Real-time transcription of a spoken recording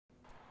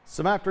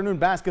Some afternoon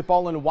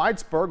basketball in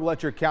Whitesburg.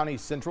 Letcher County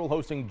Central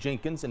hosting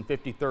Jenkins in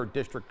 53rd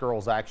District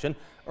girls action.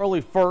 Early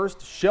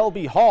first,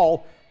 Shelby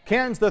Hall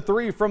cans the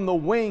three from the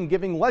wing,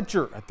 giving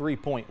Letcher a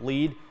 3-point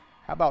lead.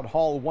 How about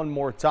Hall one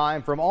more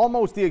time from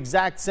almost the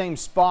exact same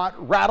spot?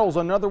 Rattles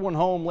another one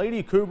home.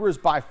 Lady Cougars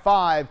by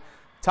 5.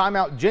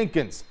 Timeout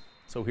Jenkins.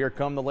 So here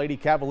come the Lady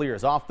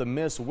Cavaliers. Off the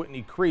miss,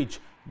 Whitney Creech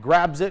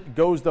grabs it,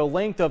 goes the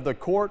length of the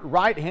court.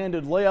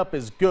 Right-handed layup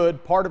is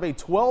good. Part of a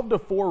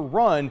 12-4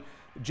 run.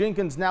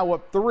 Jenkins now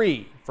up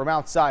 3 from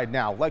outside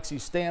now. Lexi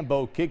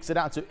Stambo kicks it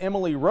out to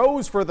Emily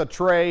Rose for the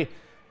tray.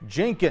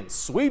 Jenkins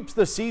sweeps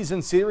the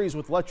season series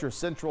with Letcher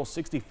Central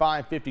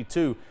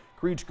 65-52.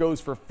 Creech goes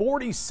for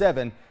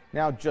 47,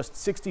 now just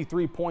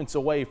 63 points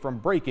away from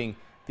breaking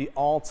the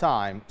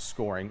all-time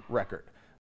scoring record.